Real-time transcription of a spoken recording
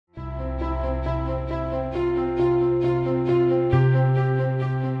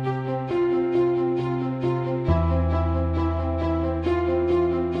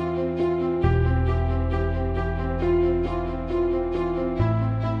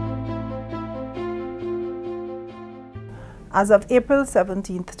As of April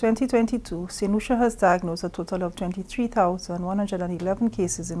 17, 2022, Saint Lucia has diagnosed a total of 23,111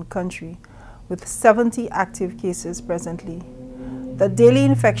 cases in the country, with 70 active cases presently. The daily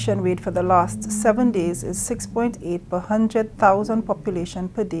infection rate for the last 7 days is 6.8 per 100,000 population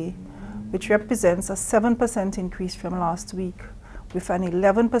per day, which represents a 7% increase from last week, with an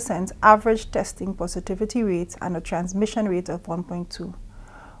 11% average testing positivity rate and a transmission rate of 1.2.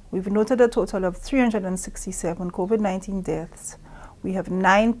 We've noted a total of 367 COVID-19 deaths. We have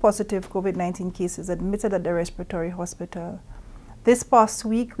 9 positive COVID-19 cases admitted at the Respiratory Hospital. This past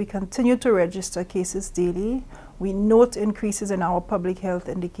week, we continue to register cases daily. We note increases in our public health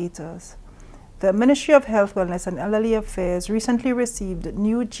indicators. The Ministry of Health, Wellness and Elderly Affairs recently received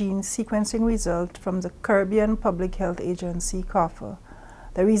new gene sequencing results from the Caribbean Public Health Agency, CARPHA.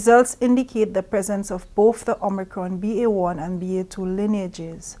 The results indicate the presence of both the Omicron BA1 and BA2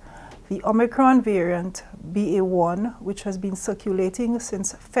 lineages. The Omicron Variant BA1, which has been circulating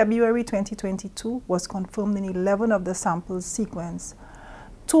since February 2022, was confirmed in 11 of the samples sequenced.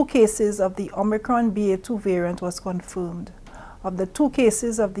 2 cases of the Omicron BA2 variant was confirmed. Of the 2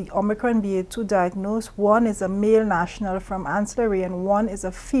 cases of the Omicron BA2 diagnosed, 1 is a male national from Anse La Raye and 1 is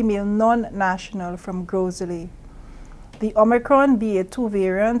a female non-national from Gros Islet. The Omicron BA2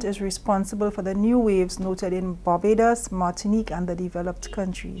 variant is responsible for the new waves noted in Barbados, Martinique, and the developed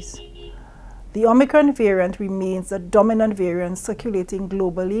countries. The Omicron variant remains the dominant variant circulating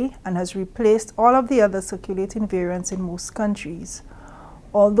globally and has replaced all of the other circulating variants in most countries.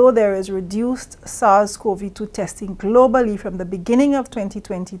 Although there is reduced SARS-CoV-2 testing globally from the beginning of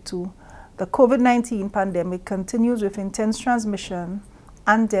 2022, the COVID-19 pandemic continues with intense transmission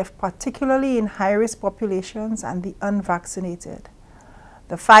and death, particularly in high-risk populations and the unvaccinated.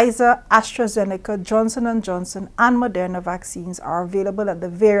 The Pfizer, AstraZeneca, Johnson & Johnson, and Moderna vaccines are available at the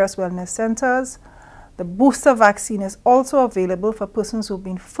various wellness centers. The booster vaccine is also available for persons who have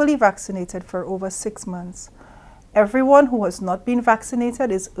been fully vaccinated for over 6 months. Everyone who has not been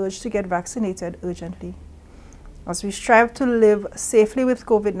vaccinated is urged to get vaccinated urgently. As we strive to live safely with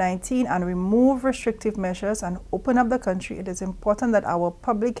COVID-19 and remove restrictive measures and open up the country, it is important that our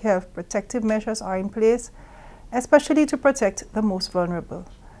public health protective measures are in place, especially to protect the most vulnerable.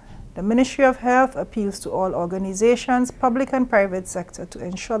 The Ministry of Health appeals to all organizations, public and private sector, to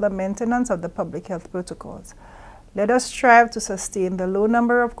ensure the maintenance of the public health protocols. Let us strive to sustain the low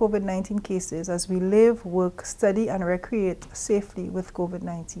number of COVID-19 cases as we live, work, study, and recreate safely with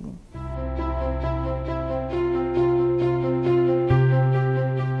COVID-19.